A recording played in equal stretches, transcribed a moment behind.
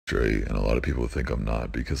straight, and a lot of people think I'm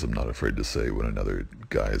not because I'm not afraid to say when another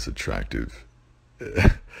guy is attractive.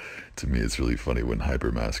 To me, it's really funny when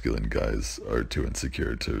hyper-masculine guys are too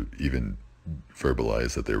insecure to even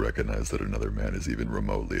verbalize that they recognize that another man is even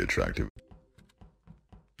remotely attractive.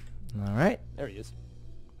 Alright. There he is.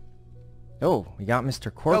 Oh, we got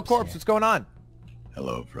Mr. Corpse. Yo, Corpse, here. what's going on?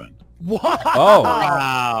 Hello, friend. What? Oh.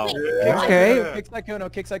 Wow. Okay. Kick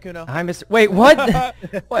sykkuno, kick sykkuno. Hi, Mr. Wait, what?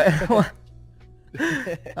 What?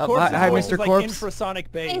 Corpse Hi, voice Mr. is like Corpse.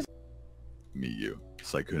 infrasonic bass. Meet you.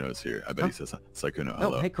 Sykkuno's here. I bet he says Sykkuno.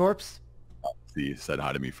 Hello. Oh, hey, Corpse. He said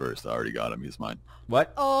hi to me first. I already got him. He's mine.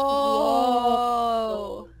 What? Oh.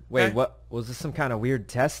 Wait, Okay. what? Was this some kind of weird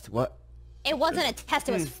test? What? It wasn't a test,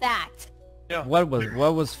 it was fact. Yeah. What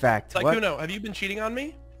was fact? What? Sykkuno, have you been cheating on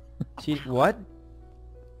me? Cheat? What?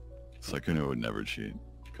 Sykkuno would never cheat.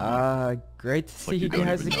 Come on. Great to see like you you don't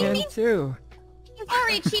guys even again know. too. He's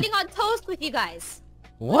already cheating on Toast with you guys.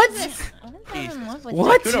 What?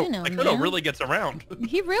 What? Sykkuno really gets around.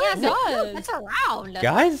 He really does. That's around.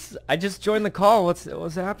 Guys, I just joined the call. What's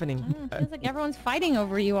happening? Feels like everyone's fighting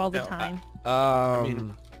over you all the No, time.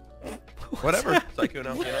 mean, Whatever,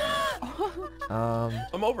 Sykkuno, you know.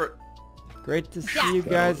 I'm over it. Great to see Yeah. you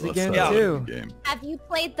guys Let's again start too. the game. Have you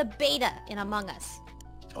played the beta in Among Us?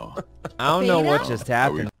 Oh, I don't know what Beta? just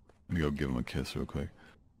are we happened. gonna go give him a kiss real quick?